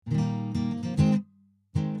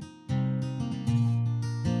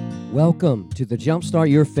Welcome to the Jumpstart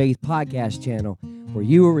Your Faith podcast channel, where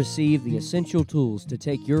you will receive the essential tools to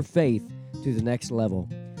take your faith to the next level.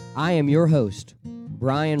 I am your host,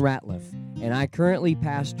 Bryan and I currently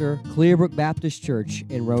pastor Clearbrook Baptist Church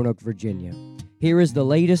in Roanoke, Virginia. Here is the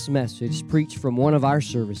latest message preached from one of our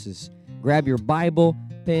services. Grab your Bible,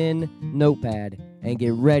 pen, notepad, and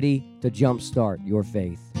get ready to jumpstart your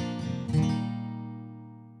faith.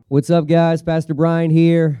 What's up, guys? Pastor Bryan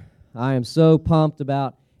here. I am so pumped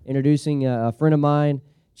about introducing a friend of mine,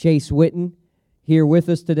 Chase Whitten, here with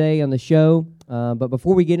us today on the show. But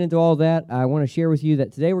before we get into all that, I want to share with you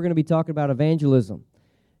that today we're going to be talking about evangelism.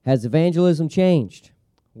 Has evangelism changed?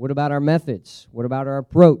 What about our methods? What about our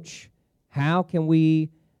approach? How can we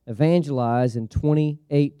evangelize in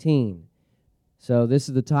 2018? So this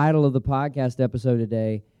is the title of the podcast episode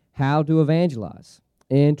today, How to Evangelize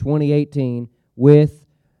in 2018 with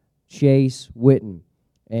Chase Whitten.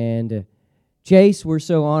 And Chase, we're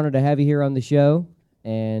so honored to have you here on the show.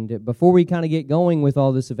 And before we kind of get going with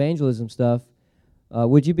all this evangelism stuff,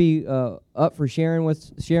 would you be up for sharing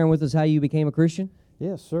with us how you became a Christian?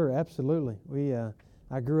 Yes, sir, absolutely.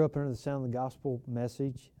 I grew up under the sound of the gospel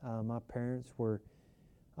message. My parents were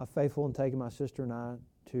faithful in taking my sister and I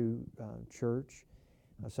to church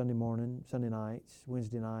Sunday morning, Sunday nights,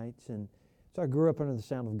 Wednesday nights, and so I grew up under the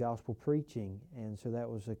sound of gospel preaching, and so that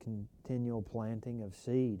was a continual planting of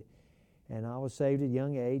seed. And I was saved at a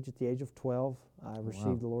young age. At the age of 12, I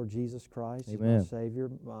received the Lord Jesus Christ as my Savior.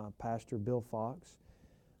 Pastor Bill Fox,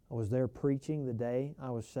 I was there preaching the day I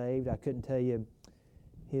was saved. I couldn't tell you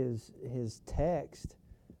his text,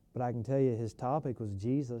 but I can tell you his topic was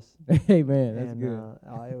Jesus. Amen. That's good.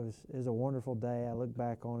 It was a wonderful day. I look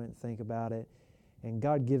back on it and think about it. And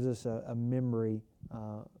God gives us a memory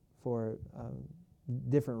for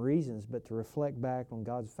different reasons, but to reflect back on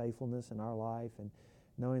God's faithfulness in our life and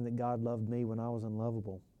knowing that God loved me when I was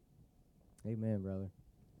unlovable. Amen, brother.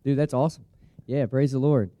 Dude, that's awesome. Yeah, praise the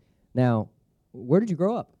Lord. Now, where did you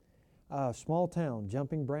grow up? Small town,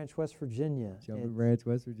 Jumping Branch, West Virginia. Branch,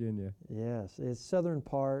 West Virginia. Yes, it's southern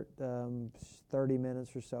part, 30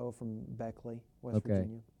 minutes or so from Beckley, West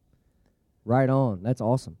Virginia. Right on. That's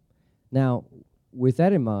awesome. Now, with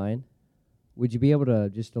that in mind, would you be able to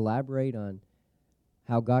just elaborate on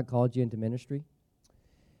how God called you into ministry?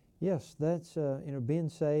 Yes, that's being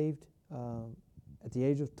saved at the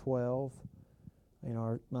age of 12.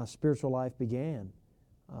 My spiritual life began.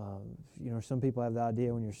 Some people have the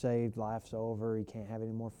idea when you're saved, life's over, you can't have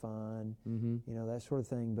any more fun, that sort of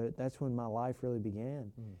thing. But that's when my life really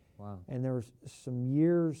began. Wow! And there was some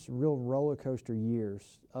years, real roller coaster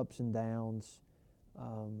years, ups and downs,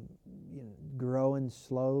 growing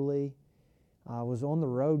slowly. I was on the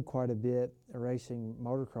road quite a bit, racing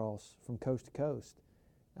motocross from coast to coast.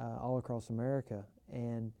 All across America,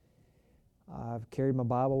 and I've carried my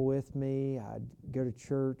Bible with me. I'd go to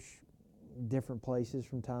church, different places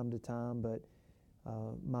from time to time, but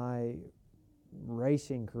my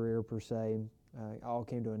racing career, per se, all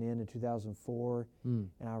came to an end in 2004, and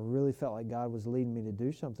I really felt like God was leading me to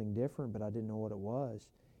do something different, but I didn't know what it was.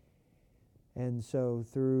 And so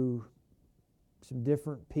through some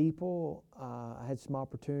different people, I had some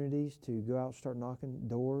opportunities to go out and start knocking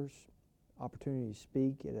doors, opportunity to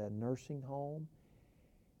speak at a nursing home.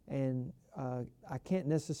 And I can't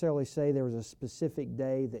necessarily say there was a specific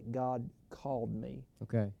day that God called me.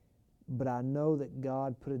 Okay. But I know that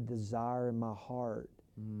God put a desire in my heart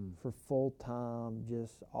for full-time,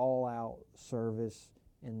 just all-out service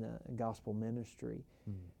in the gospel ministry.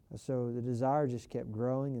 So the desire just kept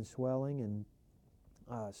growing and swelling, and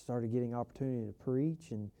I started getting opportunity to preach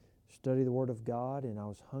and study the Word of God, and I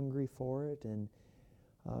was hungry for it. And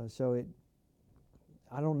so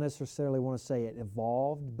I don't necessarily want to say it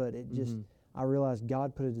evolved, but it just, I realized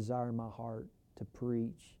God put a desire in my heart to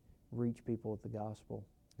reach people with the gospel.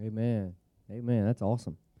 Amen. Amen. That's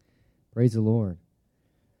awesome. Praise the Lord.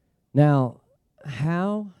 Now,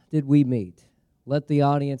 how did we meet? Let the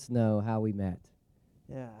audience know how we met.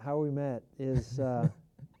 Yeah, how we met is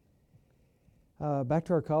back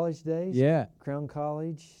to our college days. Yeah. Crown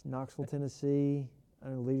College, Knoxville, Tennessee,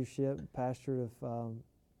 under leadership, pastor of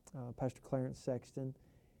Pastor Clarence Sexton.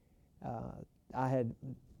 I had,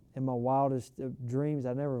 in my wildest dreams,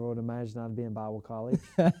 I never would imagine I'd be in Bible college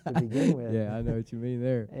to begin with. Yeah, I know what you mean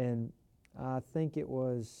there. And I think it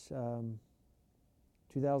was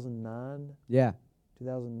 2009. Yeah.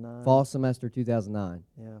 2009. Fall semester 2009.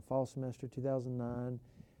 Yeah, fall semester 2009.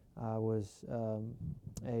 I was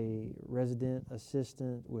a resident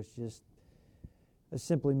assistant, which just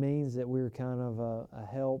simply means that we were kind of a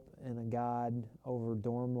help and a guide over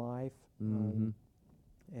dorm life.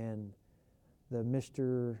 And the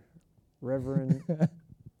Mr. Reverend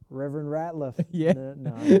Reverend Ratliff. Yeah.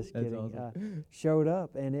 No, I'm just That's kidding. awesome. Showed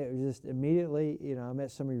up, and it was just immediately, I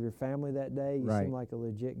met some of your family that day. You Right. seem like a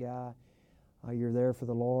legit guy. You're there for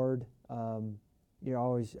the Lord. You're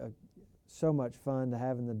always so much fun to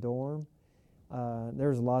have in the dorm.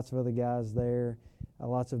 There's lots of other guys there,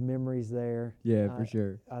 lots of memories there. Yeah, for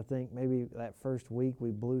sure. I think maybe that first week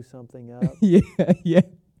we blew something up. Yeah.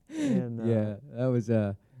 And, yeah, that was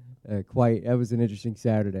that was an interesting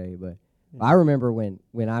Saturday. But Yeah. I remember when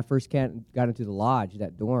I first got into the lodge,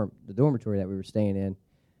 the dormitory that we were staying in.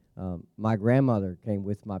 My grandmother came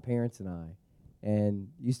with my parents and I, and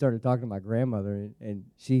you started talking to my grandmother, and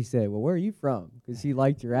she said, "Well, where are you from?" Because she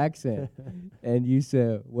liked your accent, and you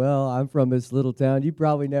said, "Well, I'm from this little town you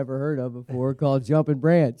probably never heard of before called Jumping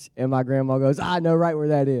Branch." And my grandma goes, "I know right where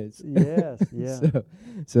that is." Yes, yeah. So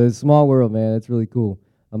it's a small world, man. That's really cool.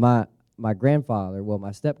 My grandfather, well,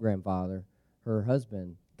 my step-grandfather, her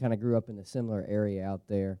husband, kind of grew up in a similar area out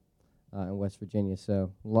there in West Virginia.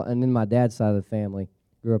 So, and then my dad's side of the family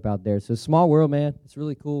grew up out there. So small world, man. It's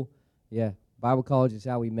really cool. Yeah, Bible college is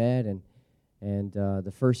how we met, and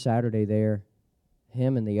the first Saturday there,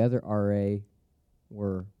 him and the other RA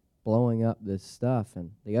were blowing up this stuff,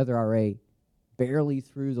 and the other RA barely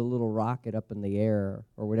threw the little rocket up in the air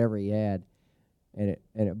or whatever he had, and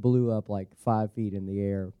it blew up like 5 feet in the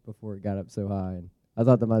air before it got up so high. And I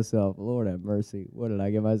thought to myself, Lord have mercy, what did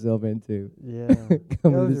I get myself into? Yeah,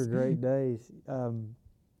 those are great days.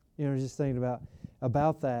 Just thinking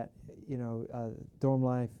about that, dorm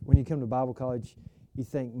life. When you come to Bible college, you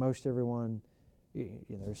think most everyone,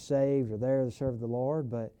 they're saved or there to serve the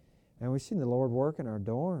Lord, and we've seen the Lord work in our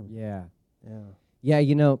dorm. Yeah. Yeah.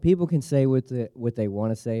 Yeah, people can say what they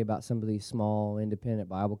want to say about some of these small independent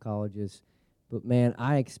Bible colleges, but man,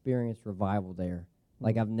 I experienced revival there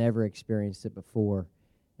like I've never experienced it before,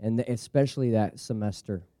 and especially that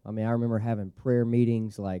semester. I mean, I remember having prayer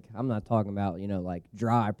meetings, like, I'm not talking about, like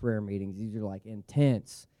dry prayer meetings. These are like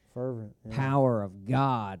intense, fervent, power of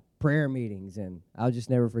God prayer meetings, and I'll just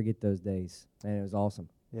never forget those days, and it was awesome.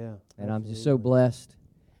 Yeah. And I'm just so blessed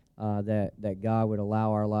that God would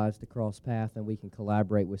allow our lives to cross paths and we can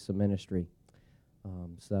collaborate with some ministry.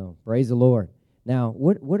 So praise the Lord. Now,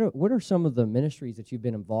 what are some of the ministries that you've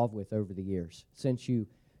been involved with over the years since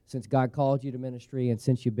God called you to ministry and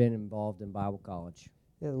since you've been involved in Bible college?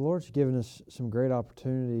 Yeah, the Lord's given us some great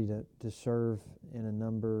opportunity to serve in a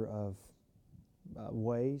number of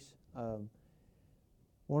ways.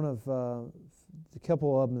 One of the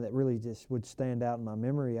couple of them that really just would stand out in my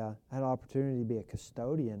memory, I had an opportunity to be a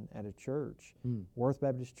custodian at a church, Worth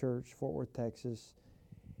Baptist Church, Fort Worth, Texas.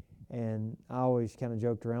 And I always kind of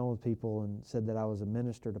joked around with people and said that I was a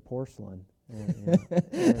minister to porcelain.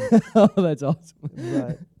 Oh, that's awesome.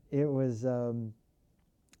 But it was, I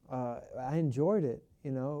enjoyed it,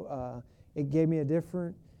 It gave me a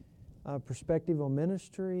different perspective on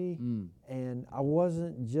ministry, and I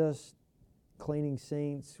wasn't just cleaning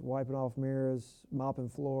sinks, wiping off mirrors, mopping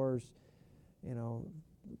floors,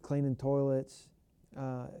 cleaning toilets.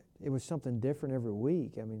 It was something different every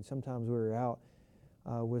week. I mean, sometimes we were out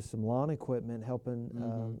with some lawn equipment, helping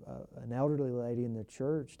an elderly lady in the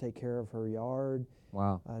church take care of her yard.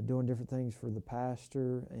 Wow. Doing different things for the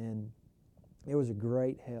pastor, and it was a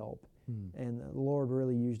great help. And the Lord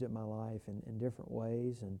really used it in my life in different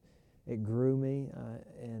ways, and it grew me.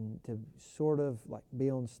 And to sort of like be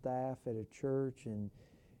on staff at a church and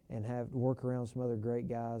have work around some other great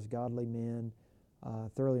guys, godly men.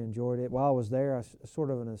 Thoroughly enjoyed it. While I was there, I was sort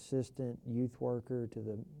of an assistant youth worker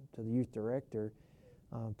to the youth director,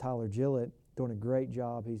 Tyler Gillett, doing a great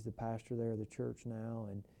job. He's the pastor there of the church now,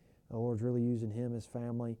 and the Lord's really using him, his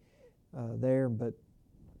family there. But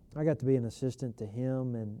I got to be an assistant to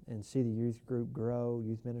him and see the youth group grow,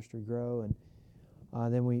 youth ministry grow,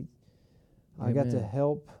 and then I got to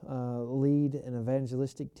help lead an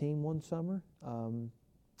evangelistic team one summer,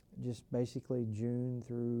 just basically June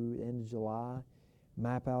through the end of July,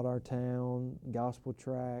 map out our town, gospel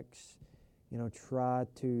tracts, try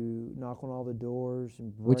to knock on all the doors.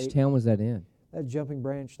 And Which town was that in? Jumping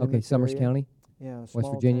Branch. Okay, Summers County? Yeah,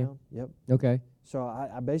 West Virginia? Town. Yep. Okay. So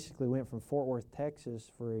I basically went from Fort Worth, Texas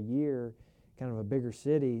for a year, kind of a bigger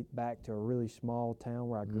city, back to a really small town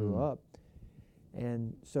where I grew up.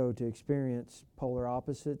 And so to experience polar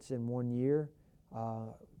opposites in 1 year,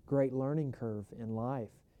 great learning curve in life.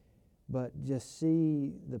 But just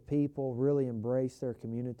see the people really embrace their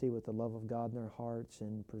community with the love of God in their hearts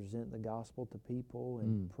and present the gospel to people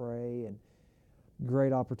and pray, and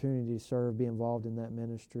great opportunity to serve, be involved in that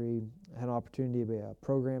ministry. I had an opportunity to be a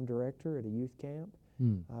program director at a youth camp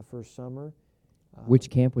for a summer. Which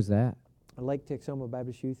camp was that? Lake Texoma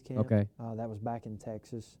Baptist Youth Camp. Okay. That was back in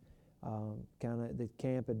Texas. The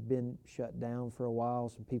camp had been shut down for a while.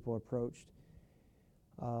 Some people approached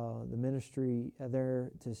the ministry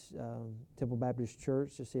there to Temple Baptist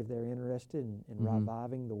Church to see if they're interested in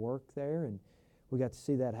reviving the work there, and we got to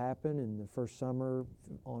see that happen in the first summer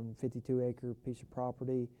on 52-acre piece of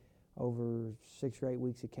property. Over 6 or 8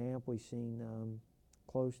 weeks of camp, we've seen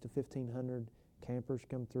close to 1,500 campers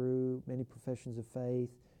come through, many professions of faith,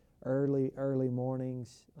 early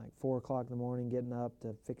mornings, like 4 o'clock in the morning, getting up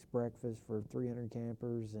to fix breakfast for 300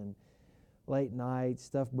 campers, and late nights,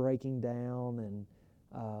 stuff breaking down, and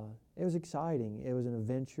it was exciting. It was an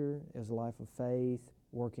adventure. It was a life of faith,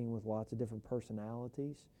 working with lots of different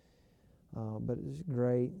personalities. But it was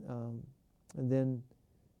great. And then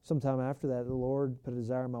sometime after that, the Lord put a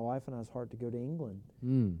desire in my wife and I's heart to go to England.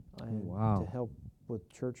 And to help with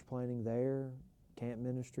church planting there, camp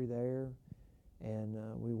ministry there. And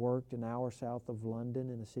we worked an hour south of London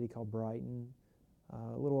in a city called Brighton.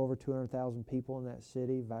 A little over 200,000 people in that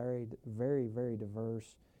city, very, very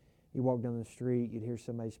diverse. You walk down the street, you'd hear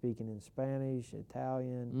somebody speaking in Spanish,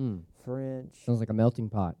 Italian, French. Sounds like a melting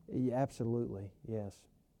pot. Yeah, absolutely, yes.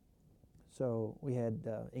 So we had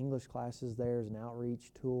English classes there as an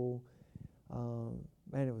outreach tool.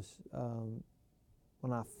 And it was,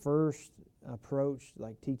 when I first approached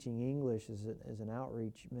like teaching English as an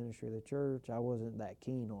outreach ministry of the church, I wasn't that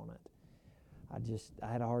keen on it. I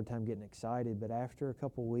had a hard time getting excited, but after a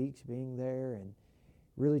couple weeks being there and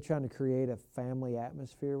really trying to create a family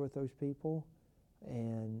atmosphere with those people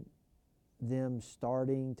and them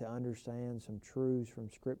starting to understand some truths from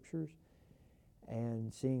scriptures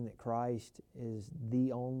and seeing that Christ is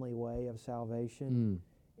the only way of salvation,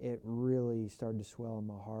 it really started to swell in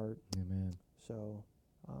my heart. Amen. So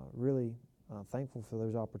really thankful for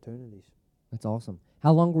those opportunities. That's awesome.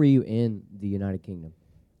 How long were you in the United Kingdom?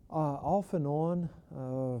 Off and on,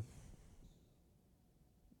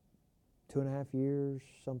 2.5 years,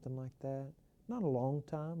 something like that. Not a long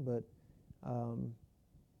time, but,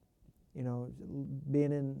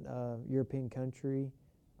 being in a European country,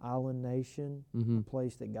 island nation, a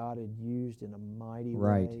place that God had used in a mighty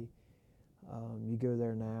way. You go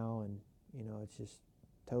there now, and, it's just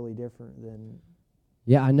totally different than...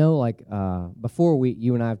 Yeah, I know, like, before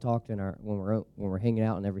you and I have talked when we're hanging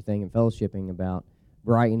out and everything and fellowshipping about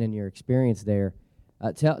Brighton and your experience there.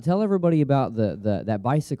 Tell everybody about that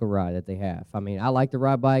bicycle ride that they have. I mean, I like to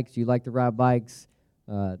ride bikes. You like to ride bikes.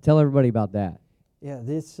 Tell everybody about that. Yeah,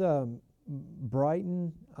 this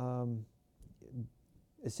Brighton,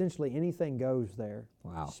 essentially anything goes there.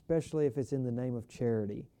 Wow. Especially if it's in the name of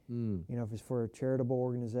charity. If it's for a charitable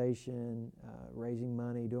organization, raising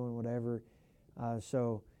money, doing whatever.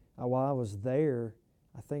 So while I was there,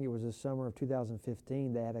 I think it was the summer of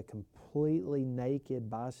 2015, they had a completely naked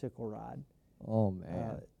bicycle ride. Oh,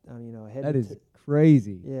 man. That is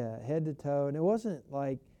crazy. Yeah, head to toe. And it wasn't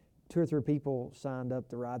like 2 or 3 people signed up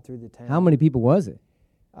to ride through the town. How many people was it?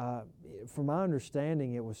 From my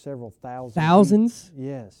understanding, it was several thousand. Thousands? People.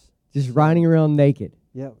 Yes. Just riding around naked?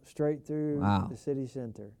 Yep, straight through the city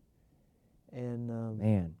center. And,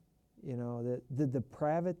 man. The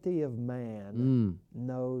depravity of man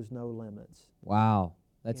knows no limits. Wow.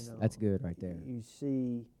 That's good right there. You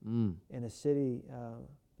see in a city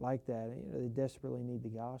like that, they desperately need the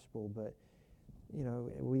gospel, but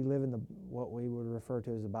we live in what we would refer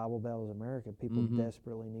to as the Bible Belt of America. People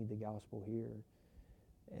desperately need the gospel here,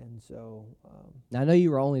 and so. Now I know you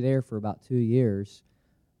were only there for about 2 years,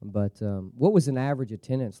 but what was an average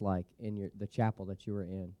attendance like in the chapel that you were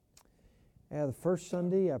in? Yeah, the first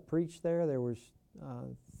Sunday I preached there was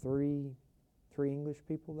three English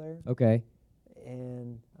people there. Okay.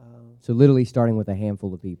 And so literally starting with a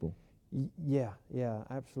handful of people. Yeah,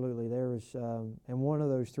 absolutely. There was, and one of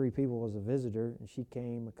those 3 people was a visitor, and she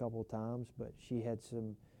came a couple of times, but she had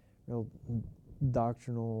some real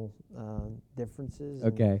doctrinal differences.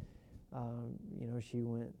 Okay. And, she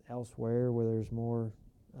went elsewhere where there's more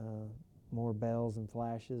bells and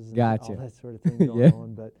flashes and Gotcha. all that sort of thing going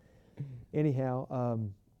on. But anyhow,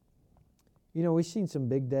 we've seen some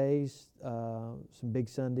big days, some big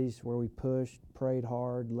Sundays where we pushed, prayed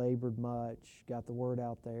hard, labored much, got the word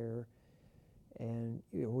out there, and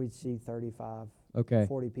we'd see 35,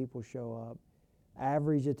 40 people show up.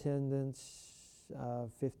 Average attendance,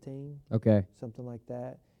 15, something like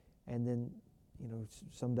that. And then,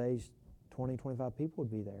 some days 20, 25 people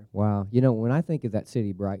would be there. Wow. When I think of that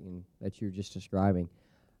city, Brighton, that you're just describing,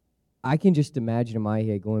 I can just imagine in my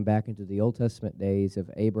head going back into the Old Testament days of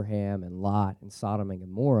Abraham and Lot and Sodom and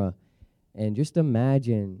Gomorrah, and just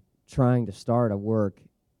imagine trying to start a work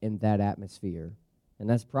in that atmosphere. And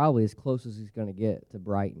that's probably as close as it's going to get to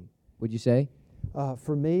Brighton. Would you say?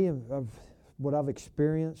 For me, I've what I've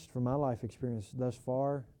experienced from my life experience thus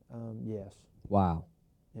far, yes. Wow.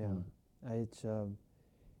 Yeah. It's,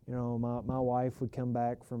 my wife would come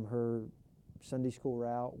back from her Sunday school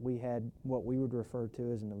route. We had what we would refer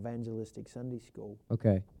to as an evangelistic Sunday school.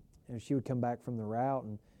 Okay. And she would come back from the route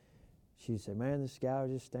and she'd say, man, this guy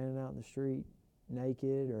was just standing out in the street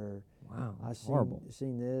naked, or wow, I horrible.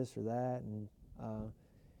 seen this or that. And,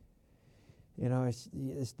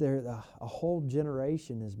 it's there. A whole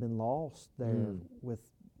generation has been lost there with,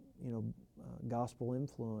 gospel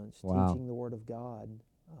influence, teaching the Word of God.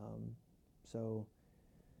 So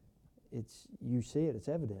you see it, it's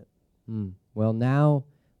evident. Well, now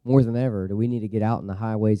more than ever do we need to get out in the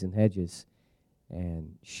highways and hedges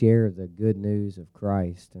and share the good news of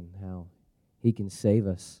Christ and how He can save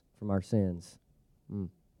us from our sins.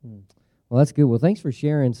 Well, that's good. Well, thanks for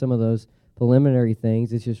sharing some of those preliminary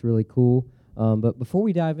things. It's just really cool. But before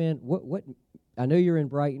we dive in, what I know you're in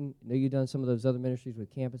Brighton. I know you've done some of those other ministries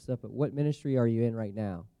with campus stuff, but what ministry are you in right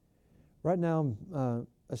now? Right now, I'm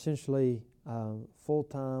essentially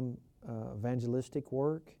full-time evangelistic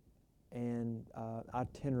work and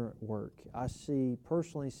itinerant work. I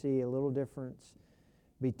personally see a little difference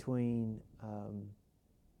between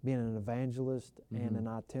being an evangelist and an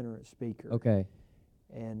itinerant speaker. Okay.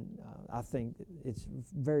 And I think it's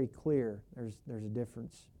very clear there's a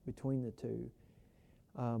difference between the two.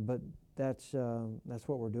 But that's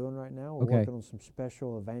what we're doing right now. We're working on some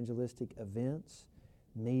special evangelistic events,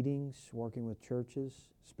 meetings, working with churches,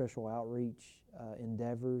 special outreach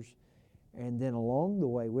endeavors. And then along the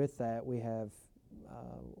way with that, we have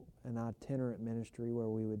an itinerant ministry where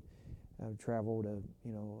we would travel to,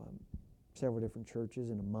 several different churches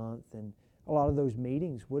in a month. And a lot of those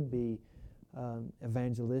meetings would be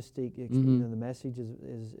evangelistic. The message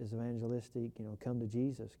is evangelistic. Come to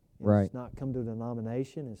Jesus. It's not come to a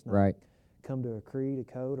denomination. It's not come to a creed, a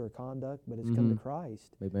code, or a conduct, but it's come to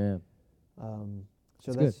Christ. Amen.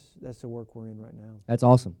 So that's the work we're in right now. That's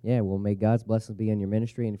awesome. Yeah. Well, may God's blessings be on your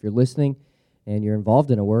ministry. And if you're listening and you're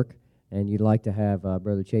involved in a work and you'd like to have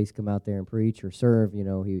Brother Chase come out there and preach or serve, he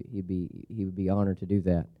would be honored to do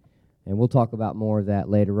that. And we'll talk about more of that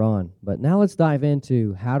later on. But now let's dive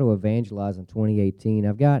into how to evangelize in 2018.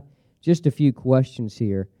 I've got just a few questions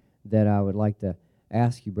here that I would like to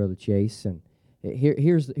ask you, Brother Chase. And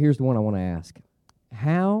here's the one I want to ask.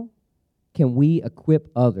 How can we equip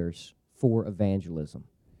others for evangelism?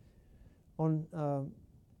 On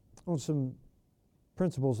some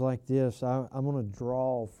principles like this, I'm going to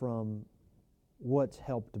draw from what's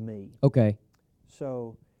helped me. Okay.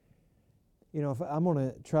 So, if I'm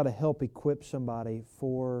going to try to help equip somebody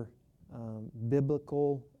for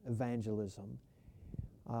biblical evangelism,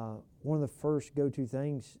 one of the first go-to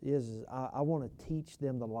things is I want to teach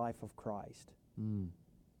them the life of Christ.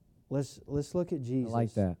 Let's look at Jesus. I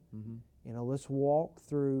like that. Let's walk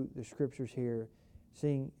through the scriptures here,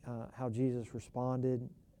 seeing how Jesus responded,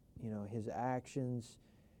 his actions,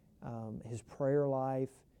 his prayer life,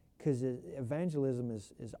 because evangelism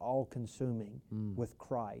is all-consuming with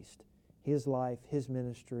Christ. His life, His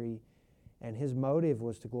ministry, and His motive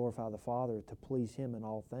was to glorify the Father, to please Him in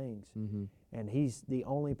all things. And He's the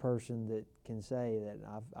only person that can say that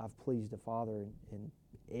I've pleased the Father in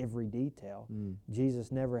every detail.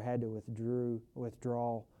 Jesus never had to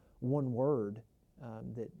withdraw one word,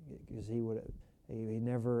 because he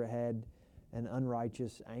never had an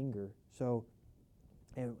unrighteous anger. So,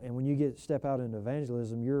 and when you step out into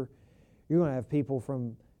evangelism, you're going to have people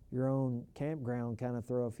from your own campground kind of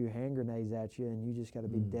throw a few hand grenades at you, and you just got to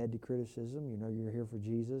be dead to criticism. You're here for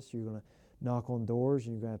Jesus. You're going to knock on doors,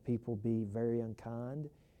 and you're going to have people be very unkind.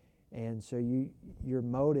 And so your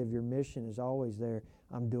motive, your mission is always there.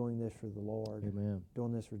 I'm doing this for the Lord. Amen.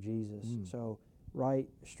 Doing this for Jesus. So right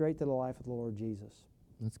straight to the life of the Lord Jesus.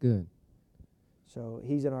 That's good. So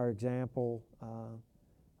He's in our example.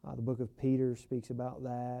 The book of Peter speaks about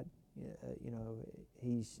that.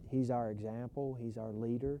 He's our example. He's our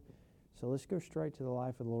leader. So let's go straight to the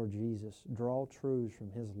life of the Lord Jesus. Draw truths from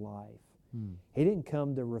His life. He didn't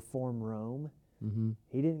come to reform Rome.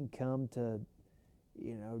 He didn't come to,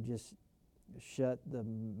 just shut the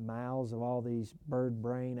mouths of all these bird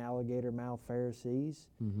brain, alligator mouth Pharisees.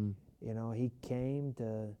 He came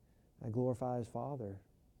to glorify His Father.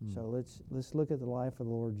 So let's look at the life of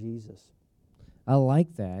the Lord Jesus. I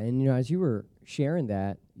like that. And, as you were sharing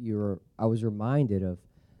that, I was reminded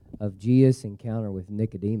of Jesus' encounter with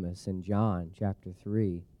Nicodemus in John chapter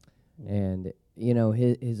 3. And,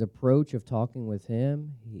 his approach of talking with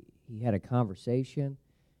him, he had a conversation,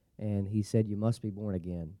 and he said, you must be born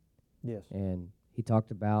again. Yes. And he talked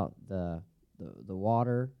about the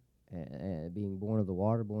water, being born of the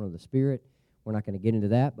water, born of the Spirit. we're not going to get into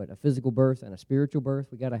that, but a physical birth and a spiritual birth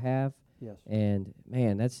we got to have. Yes. And,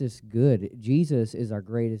 man, that's just good. Jesus is our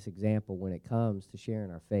greatest example when it comes to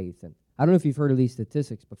sharing our faith. And I don't know if you've heard of these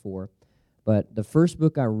statistics before, but the first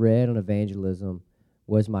book I read on evangelism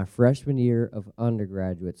was my freshman year of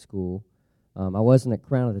undergraduate school. I wasn't at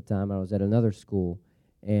Crown at the time. I was at another school,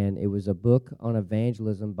 and it was a book on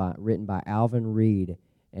evangelism written by Alvin Reed,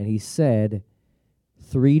 and he said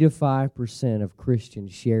 3 to 5% of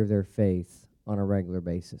Christians share their faith on a regular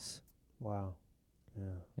basis. Wow. Yeah.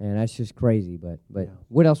 And that's just crazy, but Yeah.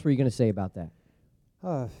 What else were you going to say about that?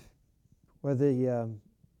 Well, in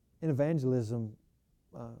evangelism,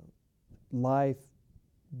 life,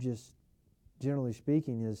 just generally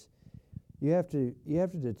speaking, is you have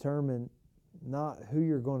to determine not who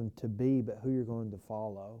you're going to be, but who you're going to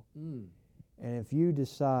follow. And if you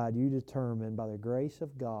determine by the grace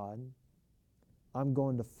of God, I'm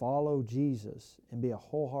going to follow Jesus and be a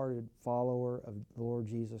wholehearted follower of the Lord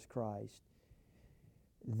Jesus Christ,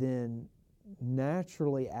 then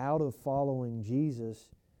naturally out of following Jesus,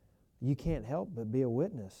 you can't help but be a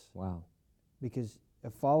witness. Wow. Because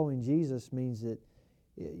following Jesus means that,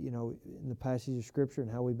 in the passage of Scripture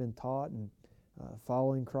and how we've been taught, and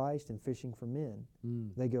following Christ and fishing for men,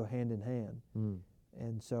 they go hand in hand.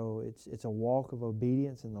 And so it's a walk of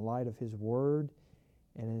obedience in the light of His Word.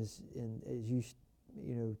 And as you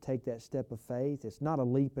take that step of faith, it's not a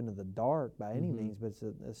leap into the dark by any means, but it's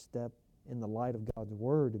a step in the light of God's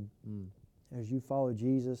Word. And as you follow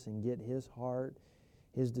Jesus and get His heart,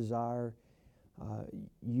 His desire,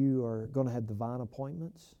 you are going to have divine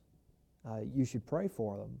appointments. You should pray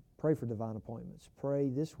for them. Pray for divine appointments. Pray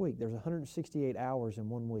this week. There's 168 hours in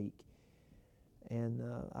 1 week. And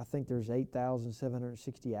I think there's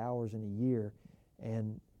 8,760 hours in a year.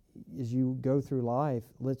 And as you go through life,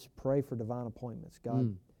 let's pray for divine appointments.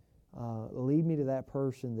 God, lead me to that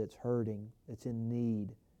person that's hurting, that's in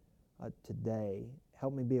need today.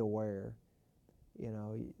 Help me be aware.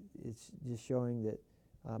 It's just showing that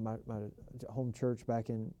my home church back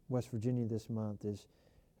in West Virginia this month is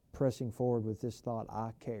pressing forward with this thought: I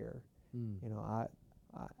care. I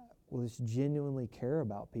just genuinely care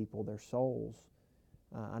about people, their souls.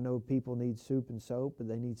 I know people need soup and soap, but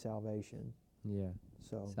they need salvation. Yeah.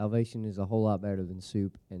 So salvation is a whole lot better than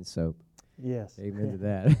soup and soap. Yes. Amen to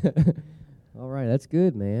that. All right, that's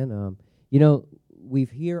good, man. We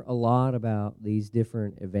hear a lot about these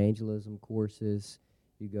different evangelism courses.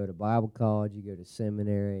 You go to Bible college, you go to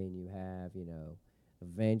seminary, and you have,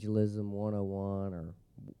 Evangelism 101 or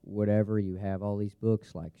whatever. You have all these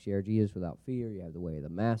books like Share Jesus Without Fear. You have The Way of the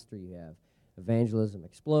Master. You have Evangelism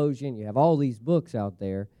Explosion. You have all these books out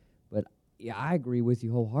there. But yeah, I agree with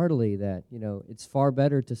you wholeheartedly that, it's far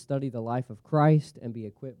better to study the life of Christ and be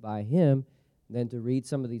equipped by Him than to read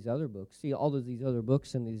some of these other books. See, all of these other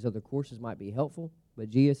books and these other courses might be helpful, but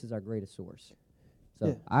Jesus is our greatest source. So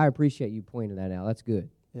yeah. I appreciate you pointing that out. That's good.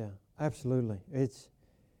 Yeah, absolutely.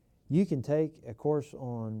 You can take a course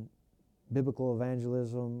on biblical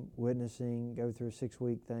evangelism, witnessing, go through a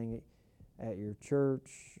 6-week thing at your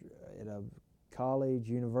church, at a college,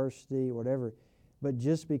 university, whatever. But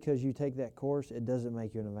just because you take that course, it doesn't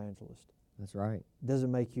make you an evangelist. That's right. It doesn't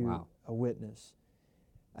make you a witness.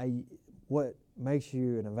 What makes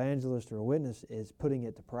you an evangelist or a witness is putting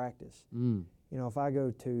it to practice. If I go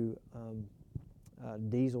to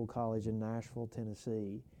Diesel College in Nashville,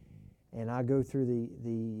 Tennessee, and I go through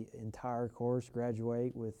the entire course,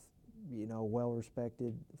 graduate with,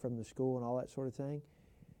 well-respected from the school and all that sort of thing,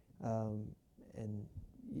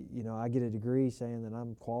 and I get a degree saying that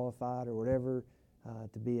I'm qualified or whatever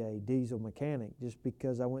to be a diesel mechanic just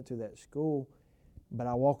because I went through that school, but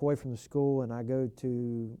I walk away from the school and I go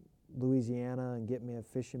to Louisiana and get me a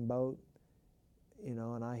fishing boat,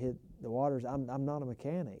 and I hit the waters. I'm not a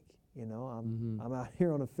mechanic, I'm out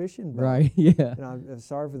here on a fishing boat. Right, yeah. And I'm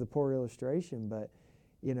sorry for the poor illustration, but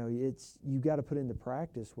you got to put into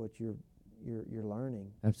practice what you're learning.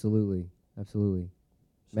 Absolutely. So,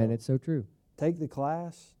 man, it's so true. Take the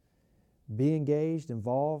class, be engaged,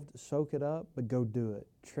 involved, soak it up, but go do it.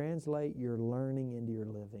 Translate your learning into your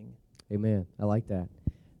living. Amen. I like that.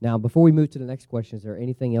 Now, before we move to the next question, is there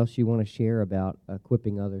anything else you want to share about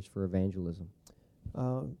equipping others for evangelism?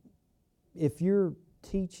 If you're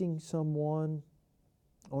teaching someone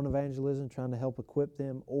on evangelism, trying to help equip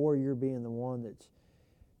them, or you're being the one that's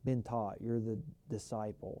been taught, you're the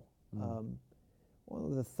disciple. One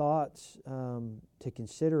of the thoughts to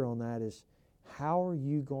consider on that is, how are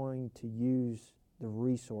you going to use the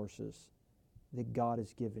resources that God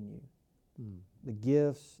has given you? The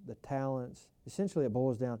gifts, the talents. Essentially, it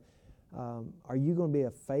boils down, are you going to be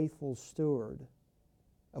a faithful steward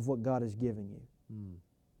of what God has given you?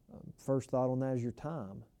 First thought on that is your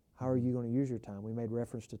time. How are you going to use your time? We made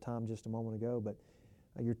reference to time just a moment ago, but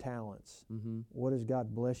your talents. What has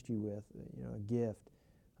God blessed you with? A gift.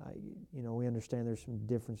 We understand there's some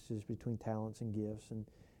differences between talents and gifts,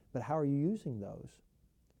 but how are you using those?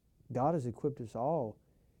 God has equipped us all.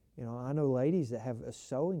 I know ladies that have a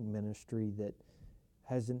sewing ministry that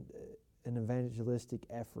has an evangelistic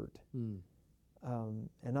effort.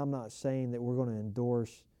 And I'm not saying that we're going to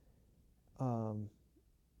endorse,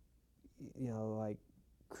 like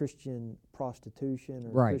Christian prostitution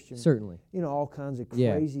or right, Christian, certainly. All kinds of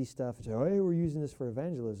crazy stuff. So, hey, we're using this for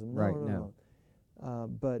evangelism. No.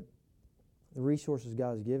 But the resources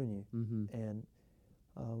God has given you, and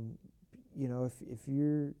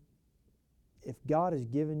if God has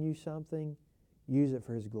given you something, use it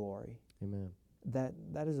for His glory. Amen.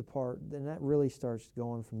 That is a part. Then that really starts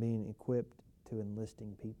going from being equipped to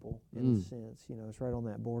enlisting people in a sense. It's right on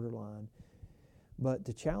that borderline. But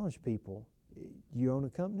to challenge people, you own a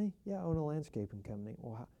company? Yeah, I own a landscaping company.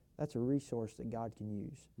 Well, that's a resource that God can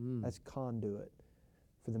use. That's conduit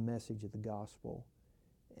for the message of the gospel.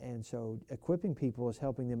 And so equipping people is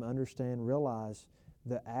helping them understand, realize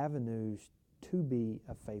the avenues to be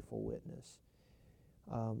a faithful witness.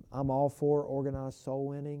 I'm all for organized soul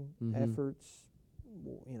winning efforts,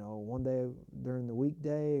 one day during the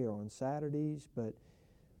weekday or on Saturdays, but,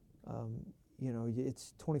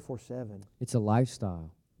 it's 24/7. It's a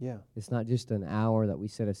lifestyle. Yeah. It's not just an hour that we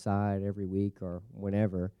set aside every week or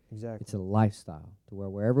whenever. Exactly. It's a lifestyle to where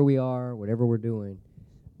wherever we are, whatever we're doing,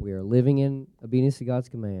 we are living in obedience to God's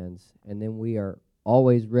commands, and then we are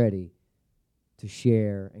always ready to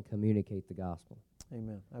share and communicate the gospel.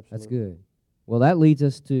 Amen. Absolutely. That's good. Well, that leads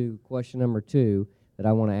us to question number 2 that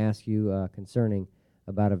I want to ask you concerning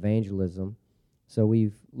about evangelism. So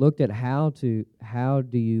we've looked at how do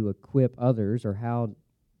you equip others, or how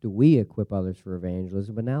do we equip others for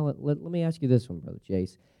evangelism? But now let me ask you this one, Brother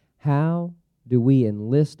Chase. How do we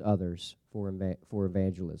enlist others for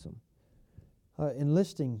evangelism?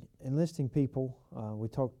 Enlisting people. We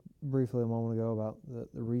talked briefly a moment ago about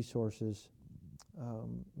the resources.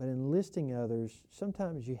 But enlisting others,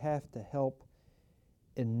 sometimes you have to help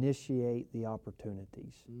initiate the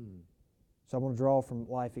opportunities. So I'm going to draw from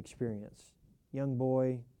life experience. Young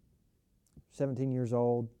boy, 17 years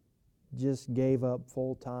old, just gave up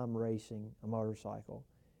full-time racing a motorcycle.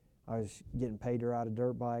 I was getting paid to ride a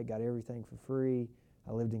dirt bike, got everything for free.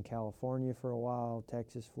 I lived in California for a while,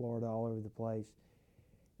 Texas, Florida, all over the place.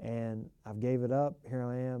 And I gave it up. Here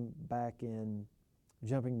I am back in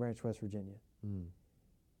Jumping Branch, West Virginia.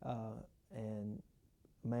 And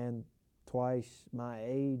a man twice my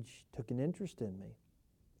age took an interest in me.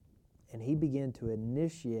 And he began to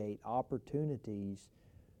initiate opportunities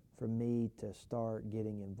for me to start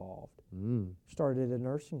getting involved. Started at a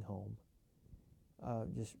nursing home,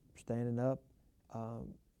 just standing up,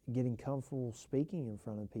 getting comfortable speaking in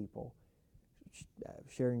front of people,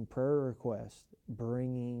 sharing prayer requests,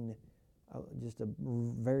 bringing just a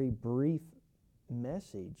very brief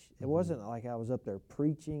message. It wasn't like I was up there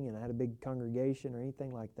preaching and I had a big congregation or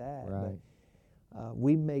anything like that. Right. But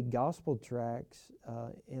we made gospel tracts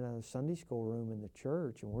in a Sunday school room in the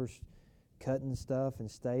church, and we're cutting stuff and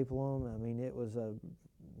stapling them. I mean, it was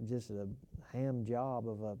just a ham job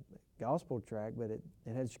of a gospel tract, but it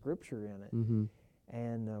had scripture in it.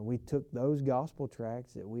 And we took those gospel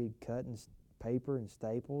tracts that we had cut in paper and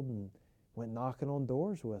stapled and went knocking on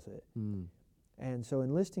doors with it. And so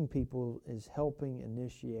enlisting people is helping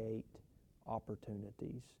initiate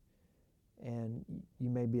opportunities. And you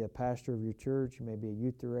may be a pastor of your church, you may be a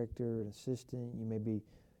youth director, an assistant, you may be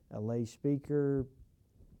a lay speaker,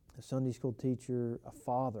 a Sunday school teacher, a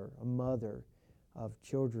father, a mother of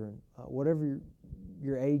children, whatever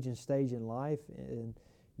your age and stage in life, and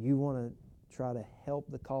you want to try to help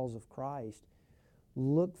the cause of Christ,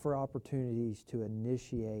 look for opportunities to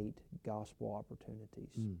initiate gospel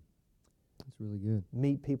opportunities. That's really good.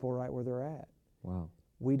 Meet people right where they're at. Wow.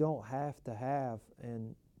 We don't have to have,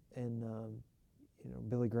 and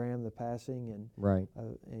Billy Graham, the passing, and right.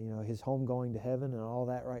 His home going to heaven and all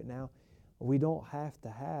that right now. We don't have to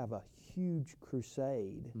have a huge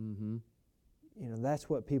crusade. That's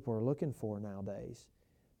what people are looking for nowadays,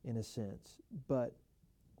 in a sense. But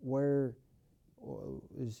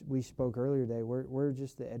as we spoke earlier today, we're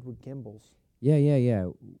just the Edward Kimballs. Yeah.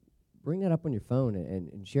 Bring that up on your phone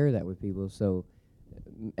and share that with people. So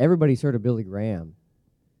everybody's heard of Billy Graham,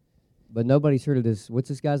 but nobody's heard of this. What's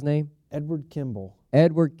this guy's name? Edward Kimball.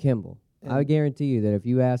 Edward Kimball. I guarantee you that if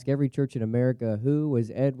you ask every church in America who was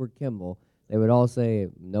Edward Kimball, they would all say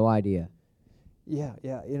no idea. Yeah.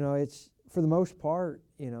 It's for the most part,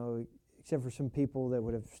 except for some people that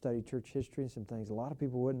would have studied church history and some things. A lot of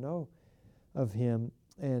people wouldn't know of him.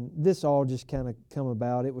 And this all just kind of come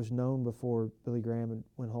about. It was known before Billy Graham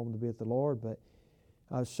went home to be with the Lord, but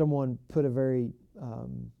someone put a very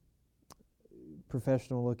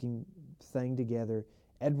professional-looking thing together.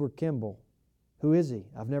 Edward Kimball. Who is he?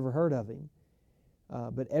 I've never heard of him.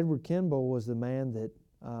 But Edward Kimball was the man that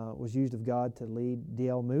was used of God to lead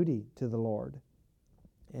D.L. Moody to the Lord,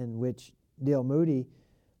 in which D.L. Moody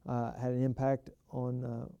had an impact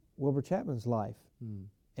on Wilbur Chapman's life.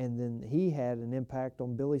 And then he had an impact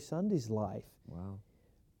on Billy Sunday's life. Wow.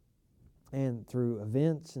 And through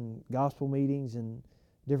events and gospel meetings and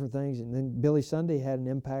different things. And then Billy Sunday had an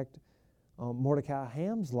impact on Mordecai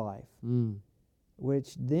Ham's life,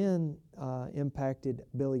 which then impacted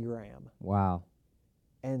Billy Graham. Wow.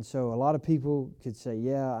 And so a lot of people could say,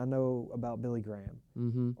 yeah, I know about Billy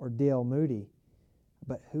Graham or D.L. Moody,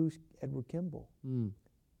 but who's Edward Kimball?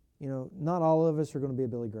 You know, not all of us are going to be a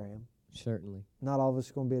Billy Graham. Certainly. Not all of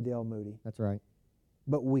us are going to be a D.L. Moody. That's right.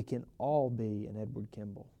 But we can all be an Edward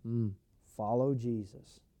Kimball. Follow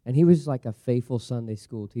Jesus. And he was like a faithful Sunday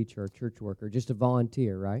school teacher or church worker, just a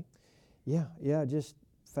volunteer, right? Yeah, just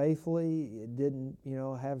faithfully. It didn't,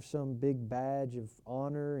 have some big badge of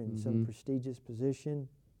honor and some prestigious position.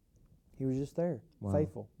 He was just there,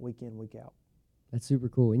 faithful, week in, week out. That's super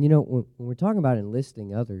cool. And, when we're talking about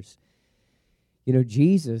enlisting others,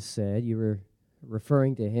 Jesus said, you were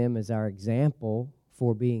referring to him as our example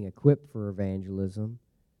for being equipped for evangelism.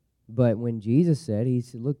 But when Jesus said, he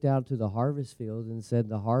looked out to the harvest field and said,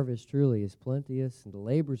 the harvest truly is plenteous and the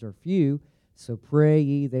laborers are few, so pray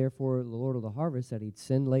ye therefore the Lord of the harvest that he'd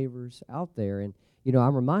send laborers out there. And,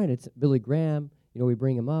 I'm reminded, Billy Graham, we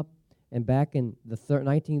bring him up, and back in the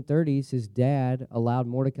 1930s, his dad allowed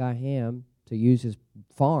Mordecai Ham to use his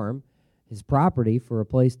farm, his property, for a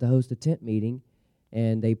place to host a tent meeting,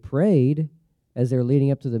 and they prayed as they were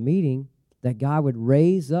leading up to the meeting that God would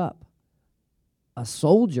raise up a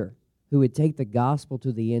soldier who would take the gospel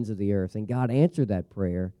to the ends of the earth. And God answered that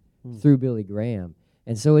prayer through Billy Graham.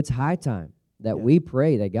 And so it's high time that we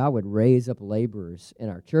pray that God would raise up laborers in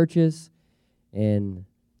our churches, in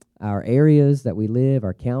our areas that we live,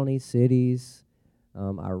 our counties, cities,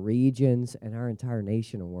 our regions, and our entire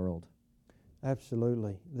nation and world.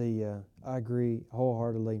 Absolutely. I agree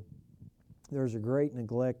wholeheartedly. There's a great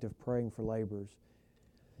neglect of praying for laborers.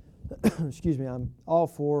 Excuse me, I'm all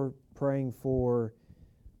for praying for,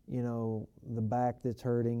 the back that's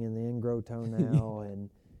hurting and the ingrown toenail and,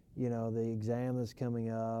 the exam that's coming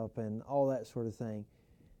up and all that sort of thing.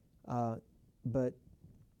 But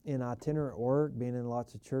in itinerant work, being in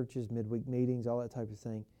lots of churches, midweek meetings, all that type of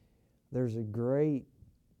thing, there's a great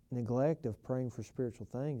neglect of praying for spiritual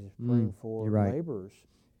things, praying for laborers.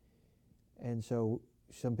 And so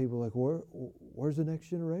some people are like, where's the next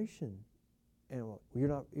generation? And you're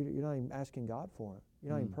not even asking God for it.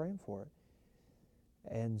 You're not even praying for it.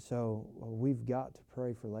 And so we've got to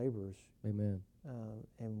pray for laborers. Amen.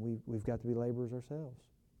 And we've got to be laborers ourselves.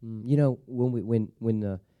 When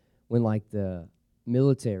like the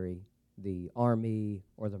military, the Army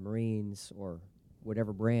or the Marines or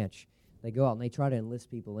whatever branch, they go out and they try to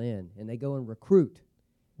enlist people in, and they go and recruit.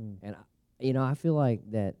 And I feel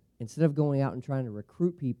like that instead of going out and trying to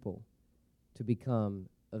recruit people to become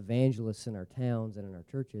evangelists in our towns and in our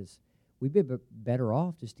churches, we'd be better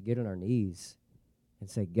off just to get on our knees and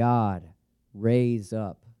say, God, raise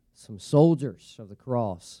up some soldiers of the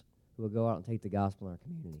cross who will go out and take the gospel in our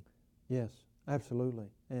community. Yes, absolutely.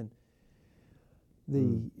 And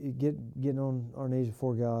getting on our knees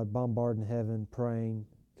before God, bombarding heaven, praying,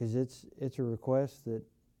 because it's a request that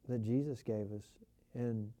Jesus gave us.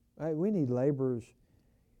 And we need laborers.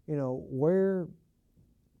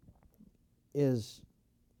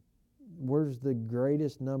 Where's the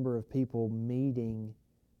greatest number of people meeting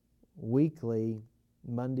weekly,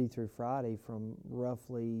 Monday through Friday, from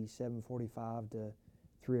roughly 7:45 to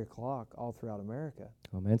 3 o'clock all throughout America?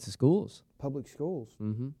 Oh, man, it's the schools. Public schools.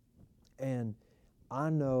 And I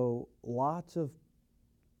know lots of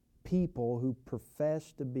people who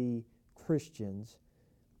profess to be Christians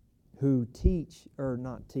who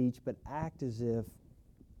not teach, but act as if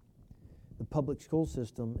the public school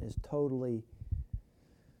system is totally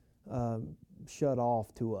shut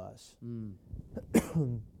off to us.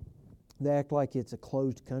 They act like it's a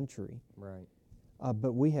closed country. Right.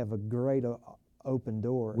 But we have a great open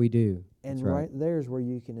door. We do. And That's right. there's where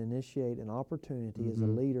you can initiate an opportunity as a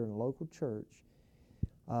leader in a local church.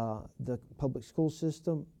 The public school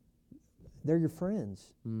system, they're your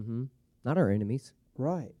friends. Not our enemies.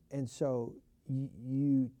 Right. And so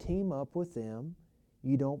you team up with them.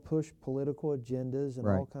 You don't push political agendas and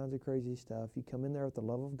all kinds of crazy stuff. You come in there with the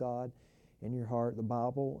love of God, in your heart, the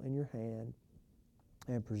Bible in your hand,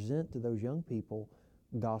 and present to those young people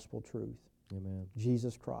gospel truth. Amen.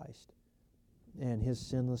 Jesus Christ and his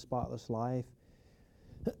sinless, spotless life,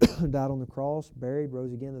 died on the cross, buried,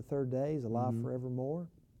 rose again the third day, is alive forevermore,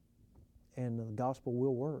 and the gospel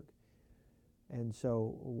will work. And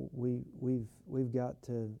so we've got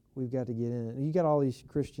to get in it. And you got all these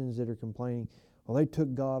Christians that are complaining, well, they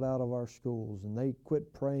took God out of our schools, and they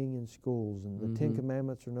quit praying in schools, and the Ten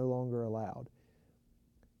Commandments are no longer allowed.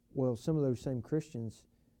 Well, some of those same Christians,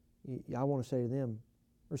 I want to say to them,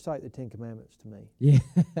 recite the Ten Commandments to me. Yeah,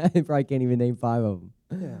 I probably can't even name 5 of them.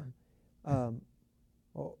 Yeah.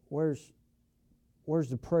 Well, where's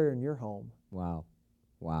the prayer in your home? Wow.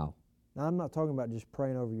 Now, I'm not talking about just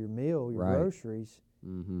praying over your meal, your groceries.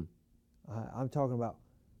 Mm-hmm. I'm talking about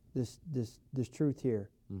this truth here,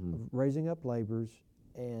 of raising up laborers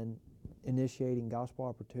and initiating gospel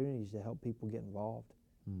opportunities to help people get involved.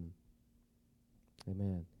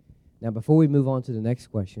 Amen. Now, before we move on to the next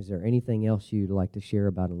question, is there anything else you'd like to share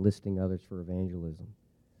about enlisting others for evangelism?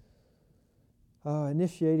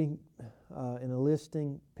 Initiating and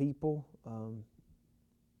enlisting people,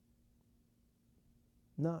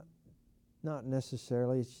 not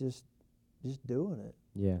necessarily. It's just doing it.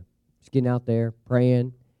 Yeah, just getting out there,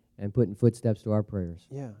 praying, and putting footsteps to our prayers.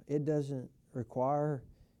 Yeah, it doesn't require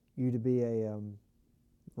you to be a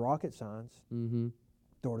rocket science,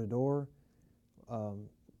 door to door,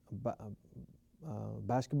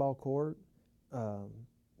 basketball court,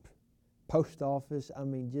 post office. I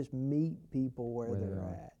mean, just meet people where they're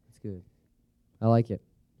at. That's good. I like it.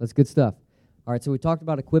 That's good stuff. All right, so we talked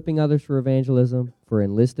about equipping others for evangelism, for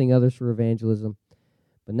enlisting others for evangelism.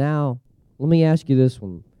 But now, let me ask you this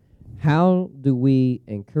one. How do we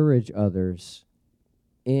encourage others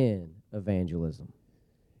in evangelism?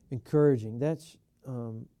 Encouraging. That's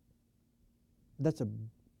a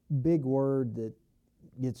big word that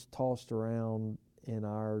gets tossed around in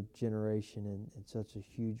our generation in such a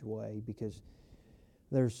huge way, because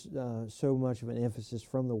there's so much of an emphasis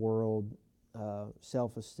from the world,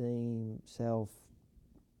 self-esteem,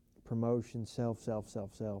 self-promotion, self.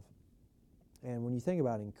 And when you think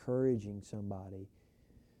about encouraging somebody,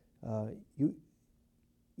 you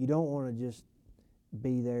don't want to just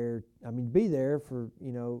be there. I mean, be there for,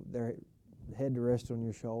 their head to rest on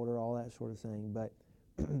your shoulder, all that sort of thing. But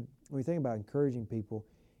when you think about encouraging people,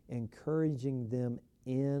 encouraging them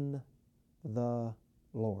in the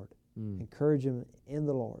Lord. Encourage them in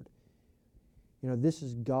the Lord. This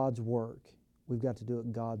is God's work. We've got to do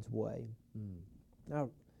it God's way. Now,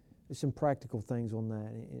 there's some practical things on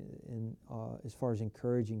that in as far as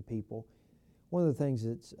encouraging people. One of the things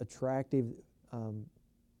that's attractive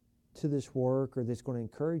to this work, or that's going to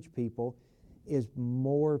encourage people, is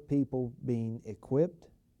more people being equipped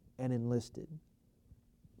and enlisted.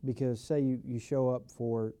 Because say you show up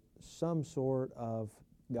for some sort of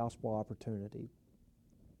gospel opportunity,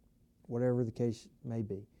 whatever the case may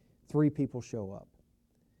be. 3 people show up.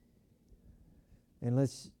 And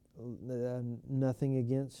nothing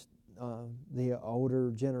against the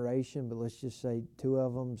older generation, but let's just say 2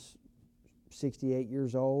 of them's 68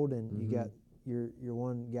 years old, and you got your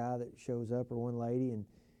one guy that shows up, or one lady,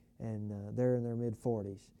 and they're in their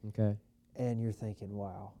mid-40s. Okay. And you're thinking,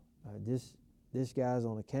 wow, this guy's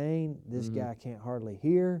on a cane, this guy can't hardly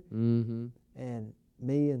hear, and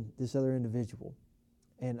me and this other individual.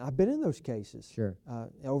 And I've been in those cases. Sure.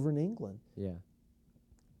 Over in England. Yeah.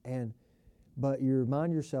 But you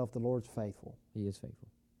remind yourself the Lord's faithful. He is faithful.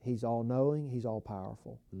 He's all-knowing. He's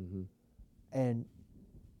all-powerful.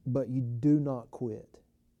 But you do not quit,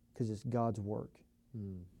 because it's God's work.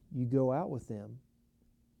 You go out with them,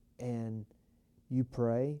 and you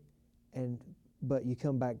pray, but you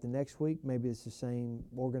come back the next week. Maybe it's the same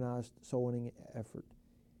organized soul-winning effort,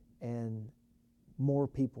 and more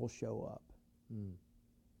people show up.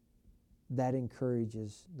 That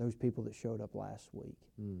encourages those people that showed up last week.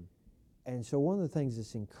 And so one of the things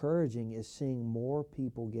that's encouraging is seeing more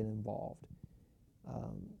people get involved.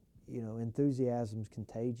 Enthusiasm's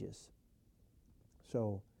contagious.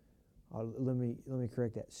 So let me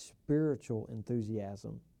correct that. Spiritual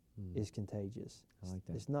enthusiasm is contagious. I like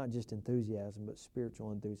that. It's not just enthusiasm, but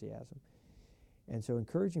spiritual enthusiasm. And so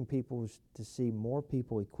encouraging people to see more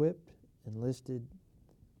people equipped, enlisted,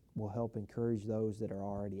 will help encourage those that are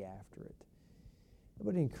already after it.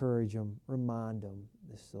 But encourage them, remind them,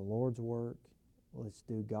 this is the Lord's work. Let's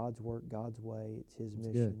do God's work God's way. It's His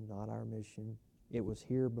mission, not our mission. It was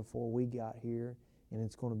here before we got here, and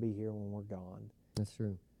it's going to be here when we're gone. That's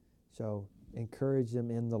true. So encourage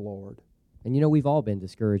them in the Lord. And we've all been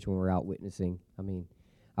discouraged when we're out witnessing. I mean,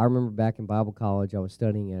 I remember back in Bible college, I was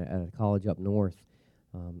studying at a college up north,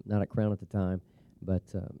 not at Crown at the time.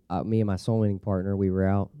 But me and my soul winning partner, we were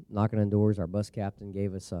out knocking on doors. Our bus captain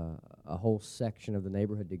gave us a whole section of the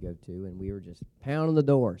neighborhood to go to, and we were just pounding the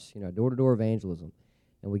doors, door-to-door evangelism.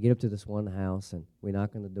 And we get up to this one house, and we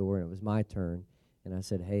knock on the door, and it was my turn. And I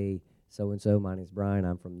said, "Hey, so-and-so, my name's Bryan.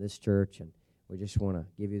 I'm from this church, and we just want to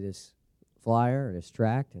give you this flyer or this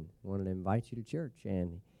tract and wanted to invite you to church."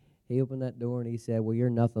 And he opened that door, and he said, "Well,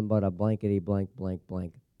 you're nothing but a blankety blank, blank,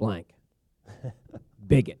 blank, blank.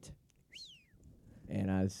 Bigot."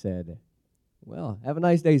 And I said, "Well, have a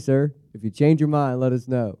nice day, sir. If you change your mind, let us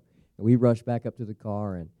know." And we rushed back up to the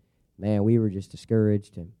car, and, man, we were just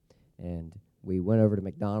discouraged. And we went over to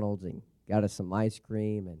McDonald's and got us some ice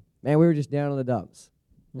cream. And, man, we were just down in the dumps.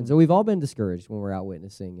 And so we've all been discouraged when we're out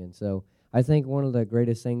witnessing. And so I think one of the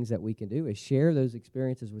greatest things that we can do is share those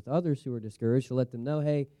experiences with others who are discouraged to let them know,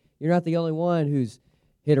 hey, you're not the only one who's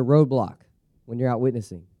hit a roadblock when you're out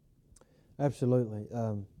witnessing. Absolutely.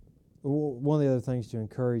 One of the other things to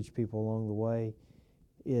encourage people along the way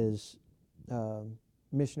is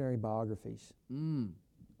missionary biographies.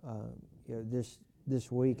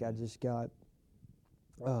 This week I just got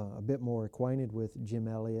a bit more acquainted with Jim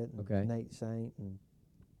Elliott and Nate Saint and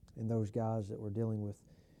those guys that were dealing with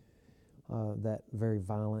that very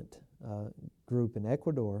violent group in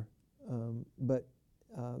Ecuador.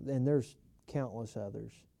 And there's countless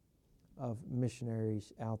others of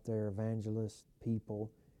missionaries out there, evangelists,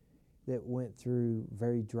 people that went through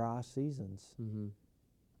very dry seasons,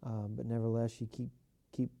 but nevertheless you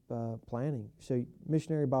keep planning. So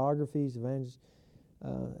missionary biographies, evangelistic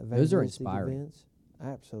those are inspiring events,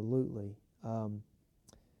 absolutely.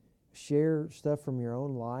 Share stuff from your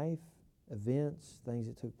own life, events, things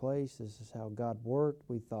that took place. This is how God worked.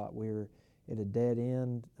 We thought we were at a dead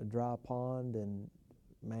end, a dry pond, and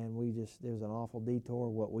man, there was an awful detour.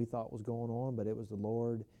 What we thought was going on, but it was the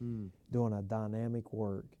Lord doing a dynamic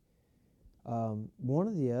work. One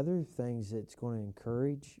of the other things that's going to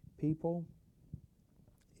encourage people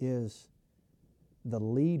is the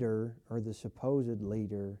leader or the supposed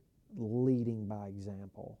leader leading by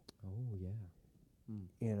example. Oh, yeah.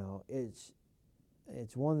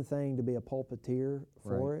 It's one thing to be a pulpiteer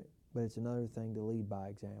for it, but it's another thing to lead by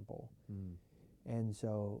example. And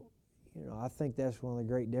so, I think that's one of the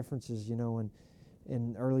great differences,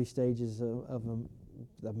 in early stages of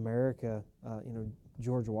America,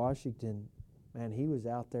 George Washington, man, he was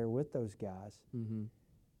out there with those guys.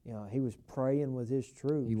 He was praying with his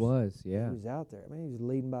troops. He was, yeah. He was out there. I mean, he was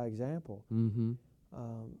leading by example. And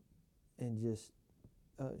just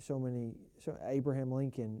so Abraham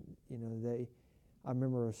Lincoln, I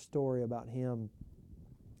remember a story about him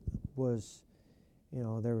was,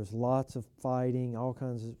 there was lots of fighting, all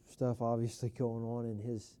kinds of stuff obviously going on in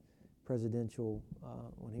his presidential,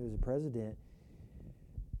 when he was a president.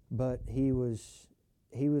 But he was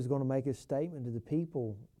going to make a statement to the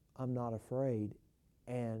people, "I'm not afraid."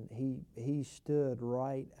 And he stood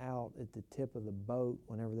right out at the tip of the boat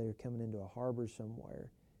whenever they were coming into a harbor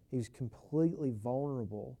somewhere. He was completely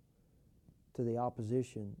vulnerable to the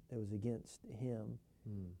opposition that was against him,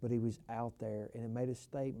 but he was out there, and it made a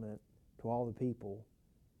statement to all the people,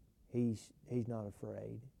 he's not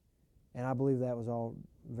afraid. And I believe that was all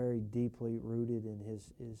very deeply rooted in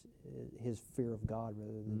his fear of God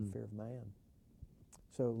rather than fear of man.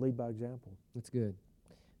 So lead by example. That's good.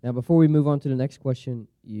 Now, before we move on to the next question,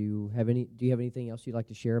 do you have anything else you'd like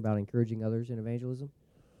to share about encouraging others in evangelism?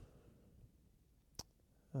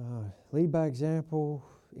 Lead by example,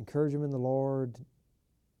 encourage them in the Lord,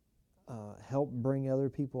 help bring other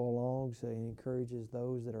people along so he encourages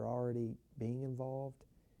those that are already being involved,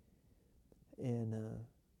 and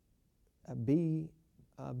be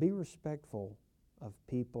respectful of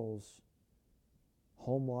people's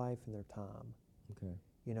home life and their time. Okay.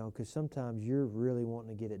 Because sometimes you're really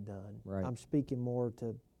wanting to get it done. Right. I'm speaking more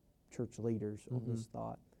to church leaders on this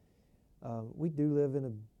thought. We do live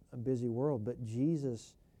in a busy world, but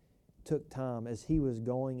Jesus took time as he was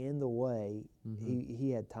going in the way.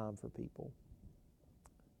 He had time for people.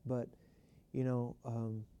 But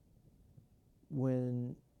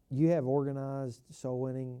when you have organized soul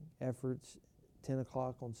winning efforts, 10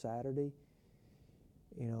 o'clock on Saturday,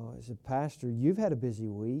 as a pastor, you've had a busy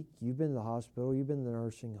week. You've been to the hospital. You've been to the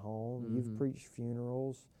nursing home. You've preached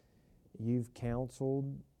funerals. You've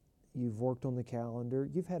counseled. You've worked on the calendar.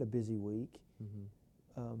 You've had a busy week.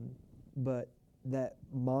 But that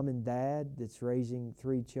mom and dad that's raising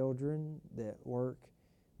 3 children that work,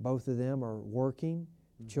 both of them are working,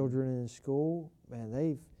 children in school,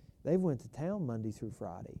 man, they've went to town Monday through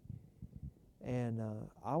Friday. And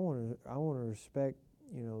I want to respect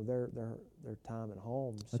their time at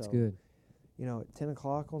home. That's so, good. At 10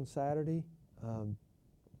 o'clock on Saturday,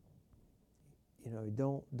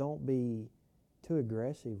 don't be too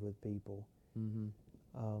aggressive with people. Mm-hmm.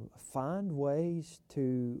 Find ways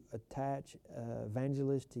to attach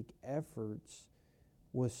evangelistic efforts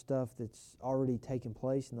with stuff that's already taken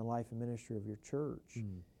place in the life and ministry of your church.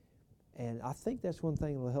 Mm. And I think that's one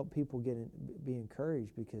thing that will help people be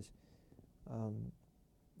encouraged, because,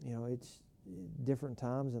 it's different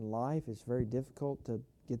times in life. It's very difficult to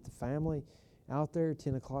get the family out there at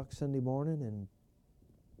 10 o'clock Sunday morning, and,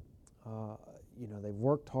 they've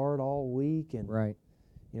worked hard all week, and Right.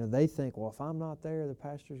 They think, well, if I'm not there, the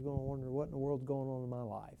pastor's going to wonder what in the world's going on in my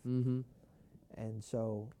life. Mm-hmm. And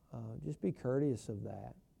so just be courteous of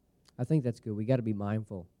that. I think that's good. We got to be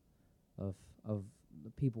mindful of the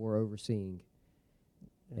people we're overseeing,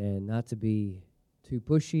 and not to be too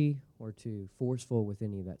pushy or too forceful with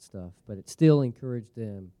any of that stuff, but it still encourage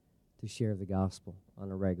them to share the gospel on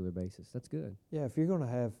a regular basis. That's good. Yeah, if you're going to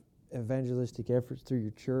have evangelistic efforts through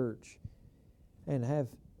your church and have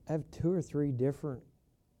 2 or 3 different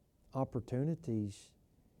opportunities,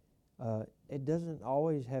 it doesn't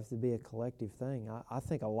always have to be a collective thing. I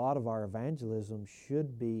think a lot of our evangelism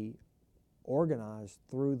should be organized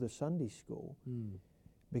through the Sunday school,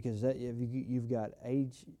 because if you've got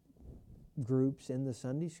age groups in the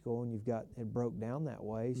Sunday school, and you've got it broke down that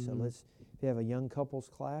way. Mm-hmm. So if you have a young couples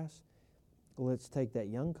class, let's take that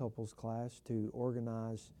young couples class to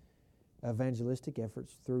organize evangelistic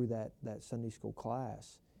efforts through that Sunday school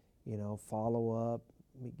class. Follow up,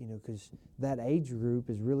 because that age group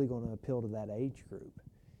is really going to appeal to that age group.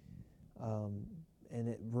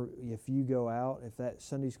 And if you go out, if that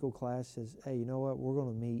Sunday school class says, hey, you know what, we're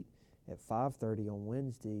going to meet at 5:30 on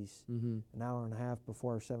Wednesdays, Mm-hmm. an hour and a half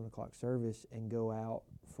before our 7 o'clock service, and go out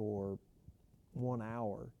for 1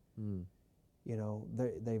 hour. Mm.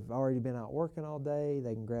 They've already been out working all day.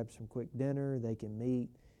 They can grab some quick dinner. They can meet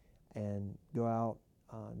and go out,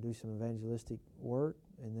 do some evangelistic work,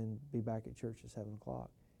 and then be back at church at 7 o'clock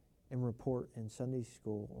and report in Sunday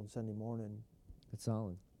school on Sunday morning. That's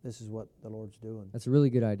solid. This is what the Lord's doing. That's really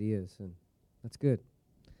good ideas, and that's good.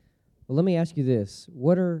 Well, let me ask you this: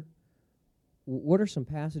 What are some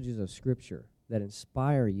passages of Scripture that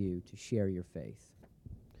inspire you to share your faith?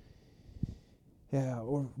 Yeah,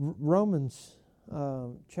 Romans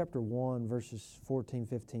chapter 1, verses 14,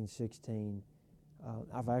 15, 16.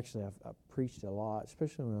 I've preached a lot,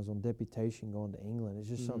 especially when I was on deputation going to England. It's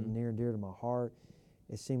just something near and dear to my heart.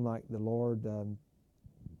 It seemed like the Lord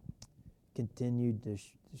continued to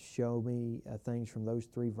show me things from those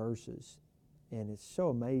 3 verses. And it's so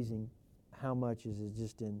amazing how much is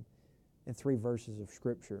just in 3 verses of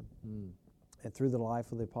Scripture. And through the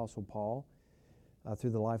life of the Apostle Paul,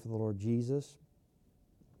 through the life of the Lord Jesus,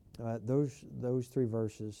 those 3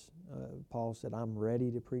 verses, Paul said, I'm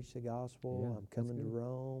ready to preach the gospel. Yeah, I'm coming to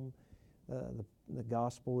Rome. The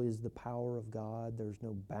gospel is the power of God. There's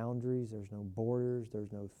no boundaries. There's no borders.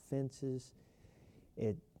 There's no fences.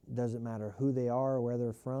 It doesn't matter who they are, where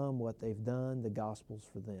they're from, what they've done. The gospel's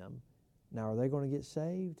for them. Now, are they going to get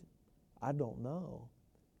saved? I don't know.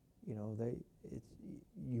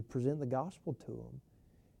 You present the gospel to them.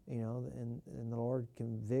 And the Lord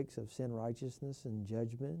convicts of sin, righteousness, and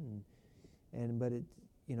judgment, but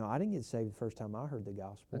I didn't get saved the first time I heard the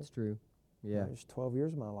gospel. That's true. Yeah, It's 12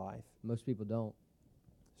 years of my life. most people don't.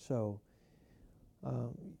 So,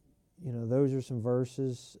 those are some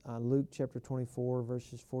verses. Luke chapter 24,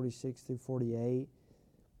 verses 46 through 48.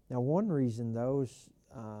 Now, one reason those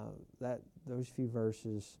few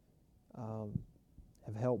verses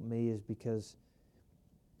have helped me is because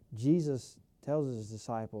Jesus tells his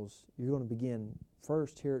disciples, you're going to begin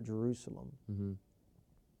first here at Jerusalem. Mm-hmm.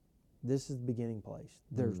 This is the beginning place.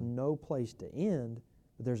 There's no place to end,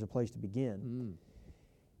 but there's a place to begin.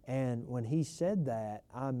 And when he said that,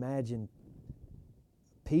 I imagine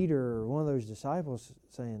Peter, or one of those disciples,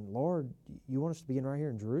 saying, Lord, you want us to begin right here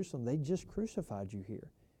in Jerusalem? They just crucified you here.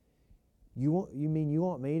 You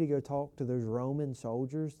want me to go talk to those Roman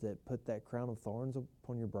soldiers that put that crown of thorns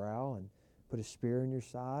upon your brow and put a spear in your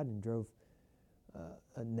side and drove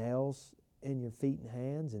nails in your feet and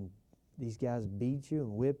hands, and these guys beat you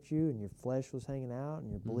and whipped you, and your flesh was hanging out, and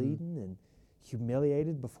you're bleeding and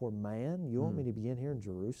humiliated before man? You want me to begin here in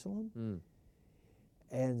Jerusalem?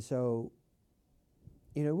 And so,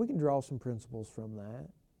 we can draw some principles from that.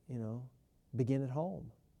 Begin at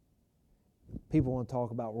home. People want to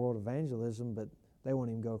talk about world evangelism, but they won't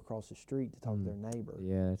even go across the street to talk to their neighbor.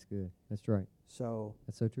 Yeah, that's good. That's right. So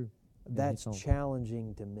That's so true. that's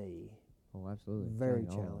challenging to me. Oh, absolutely. Very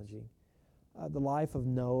challenging. The life of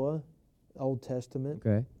Noah, Old Testament.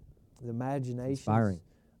 Okay. The imaginations Inspiring.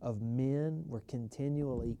 of men were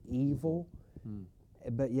continually evil,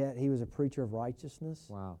 but yet he was a preacher of righteousness.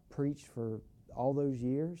 Wow. Preached for all those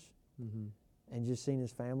years Mm-hmm. and just seen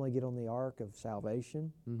his family get on the ark of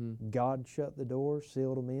salvation. Mm-hmm. God shut the door,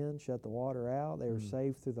 sealed them in, shut the water out. They were Mm.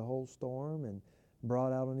 saved through the whole storm and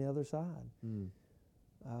brought out on the other side. Mm.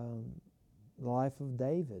 The life of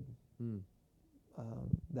David, Mm.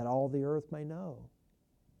 that all the earth may know.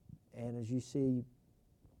 And as you see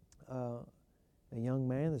a young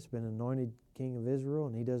man that's been anointed king of Israel,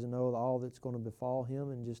 and he doesn't know all that's going to befall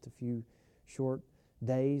him in just a few short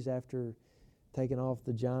days after taking off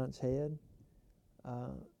the giant's head.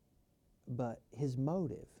 But his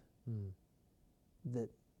motive, that,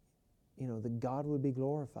 that God would be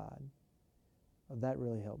glorified, that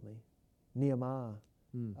really helped me. Nehemiah,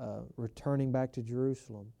 returning back to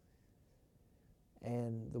Jerusalem,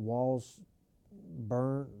 and the walls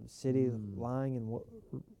burnt, the city lying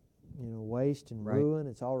in waste and ruin.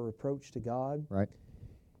 It's all a reproach to God. Right.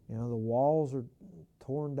 The walls are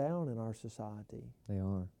torn down in our society. They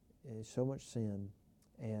are. There's so much sin,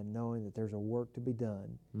 and knowing that there's a work to be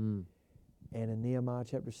done. Mm. And in Nehemiah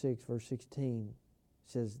chapter 6, verse 16,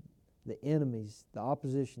 it says the enemies, the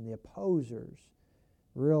opposition, the opposers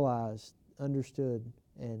realized, understood,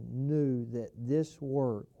 and knew that this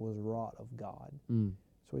work was wrought of God. Mm.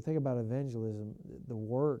 So we think about evangelism, the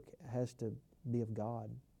work has to be of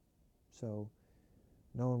God. So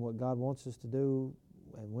knowing what God wants us to do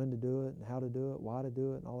and when to do it and how to do it, why to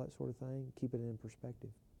do it, and all that sort of thing, keep it in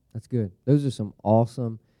perspective. That's good. Those are some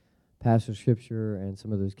awesome passage of Scripture and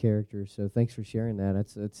some of those characters. So thanks for sharing that.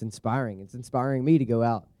 It's inspiring. It's inspiring me to go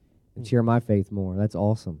out and share my faith more. That's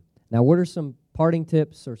awesome. Now, what are some parting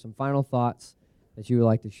tips or some final thoughts that you would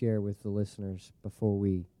like to share with the listeners before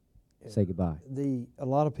we say goodbye? A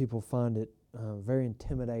lot of people find it very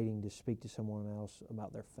intimidating to speak to someone else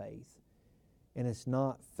about their faith. And it's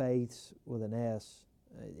not faiths with an S.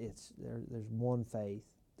 There's one faith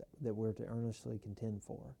that we're to earnestly contend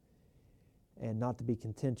for. And not to be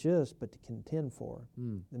contentious, but to contend for.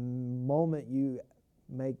 Mm. The moment you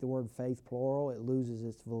make the word faith plural, it loses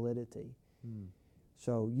its validity. Mm.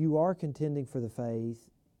 So you are contending for the faith,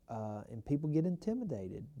 and people get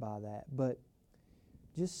intimidated by that. But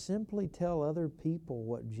just simply tell other people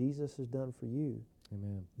what Jesus has done for you.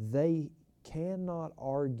 Amen. They cannot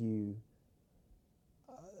argue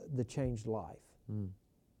the changed life. Mm.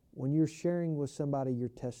 When you're sharing with somebody your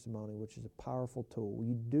testimony, which is a powerful tool,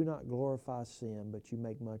 you do not glorify sin, but you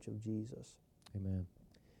make much of Jesus. Amen.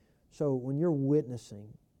 So when you're witnessing,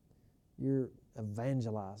 you're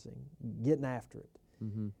evangelizing, getting after it,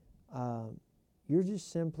 Mm-hmm. You're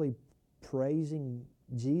just simply praising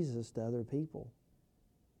Jesus to other people.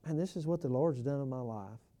 And this is what the Lord's done in my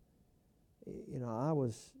life. I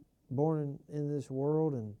was born in this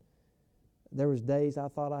world, and there was days I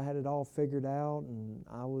thought I had it all figured out, and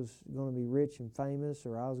I was going to be rich and famous,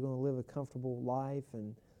 or I was going to live a comfortable life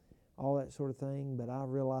and all that sort of thing. But I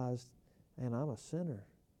realized, man, I'm a sinner.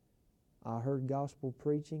 I heard gospel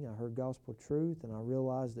preaching, I heard gospel truth, and I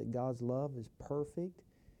realized that God's love is perfect.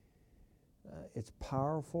 It's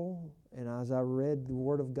powerful, and as I read the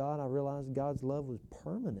Word of God, I realized God's love was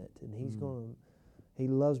permanent, and He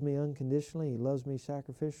loves me unconditionally, He loves me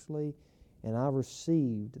sacrificially, and I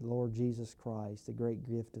received the Lord Jesus Christ, the great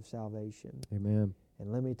gift of salvation. Amen.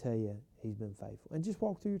 And let me tell you, He's been faithful. And just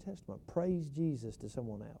walk through your testimony. Praise Jesus to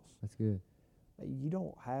someone else. That's good. You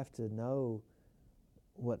don't have to know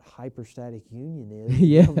what hyperstatic union is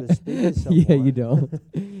Yeah. to speak to someone. Yeah, you don't.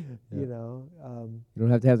 You know. You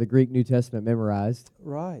don't have to have the Greek New Testament memorized.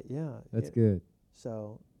 Right, yeah. That's good.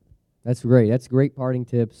 So. That's great. That's great parting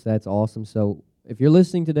tips. That's awesome. So if you're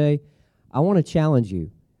listening today, I want to challenge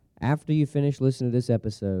you, after you finish listening to this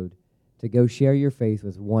episode, to go share your faith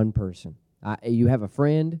with one person. You have a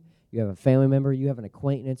friend, you have a family member, you have an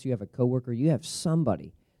acquaintance, you have a coworker, you have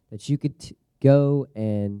somebody that you could go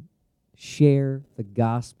and share the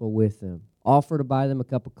gospel with them. Offer to buy them a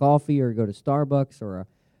cup of coffee, or go to Starbucks or a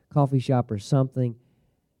coffee shop or something,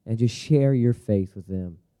 and just share your faith with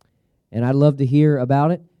them. And I'd love to hear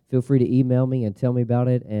about it. Feel free to email me and tell me about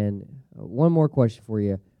it. And one more question for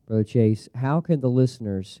you, Brother Chase. How can the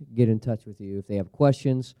listeners get in touch with you if they have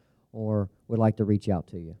questions or would like to reach out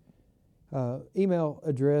to you? Email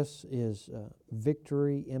address is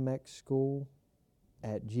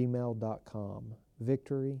victorymxschool@gmail.com.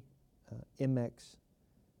 Victory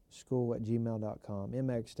mxschool@gmail.com.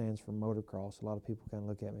 MX stands for motocross. A lot of people kind of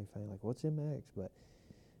look at me and like, what's MX? But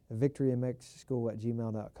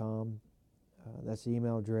victorymxschool@gmail.com. That's the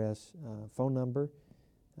email address. Phone number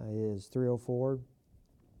is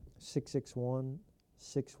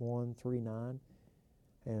 304-661-6139.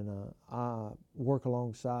 And I work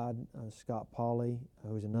alongside Scott Pauley,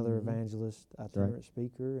 who's another evangelist, itinerant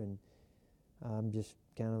speaker, and I'm just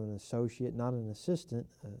kind of an associate, not an assistant,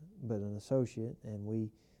 but an associate, and we,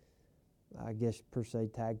 I guess per se,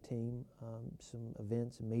 tag team some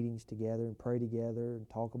events and meetings together and pray together and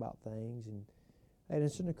talk about things, and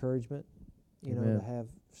it's an encouragement, you know, to have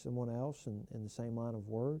someone else in the same line of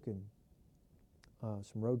work, and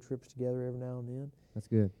some road trips together every now and then. That's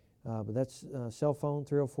good. But that's cell phone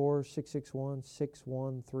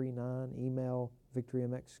 304-661-6139, email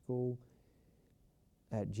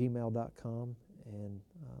victorymxschool@gmail.com, and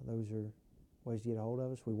those are ways to get a hold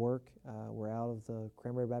of us. We're out of the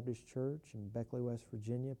Cranberry Baptist Church in Beckley, West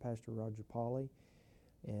Virginia, Pastor Roger Pauley,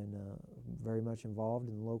 and very much involved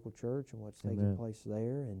in the local church and what's taking place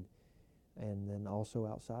there, and then also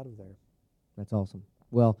outside of there. That's awesome.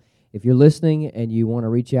 Well, if you're listening and you want to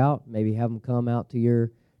reach out, maybe have them come out to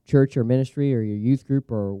your church or ministry or your youth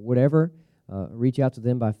group or whatever, reach out to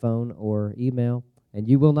them by phone or email, and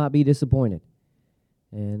you will not be disappointed.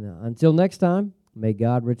 And until next time, may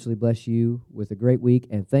God richly bless you with a great week,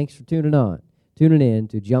 and thanks for tuning in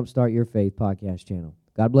to Jumpstart Your Faith podcast channel.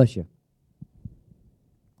 God bless you.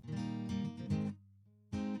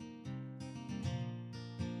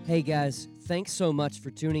 Hey guys, thanks so much for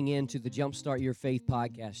tuning in to the Jumpstart Your Faith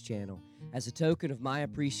podcast channel. As a token of my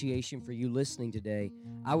appreciation for you listening today,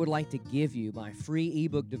 I would like to give you my free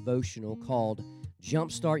ebook devotional called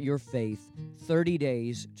Jumpstart Your Faith, 30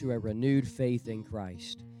 Days to a Renewed Faith in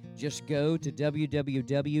Christ. Just go to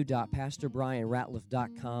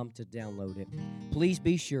www.pastorbryanratliff.com to download it. Please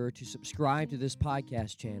be sure to subscribe to this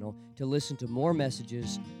podcast channel to listen to more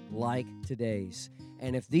messages like today's.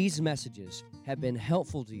 And if these messages have been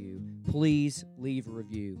helpful to you, please leave a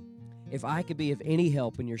review. If I could be of any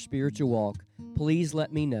help in your spiritual walk, please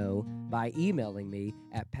let me know by emailing me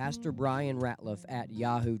at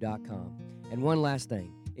pastorbryanratliff@yahoo.com. And one last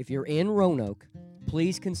thing, if you're in Roanoke,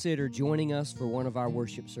 please consider joining us for one of our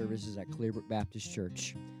worship services at Clearbrook Baptist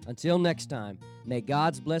Church. Until next time, may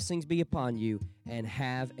God's blessings be upon you, and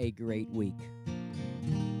have a great week.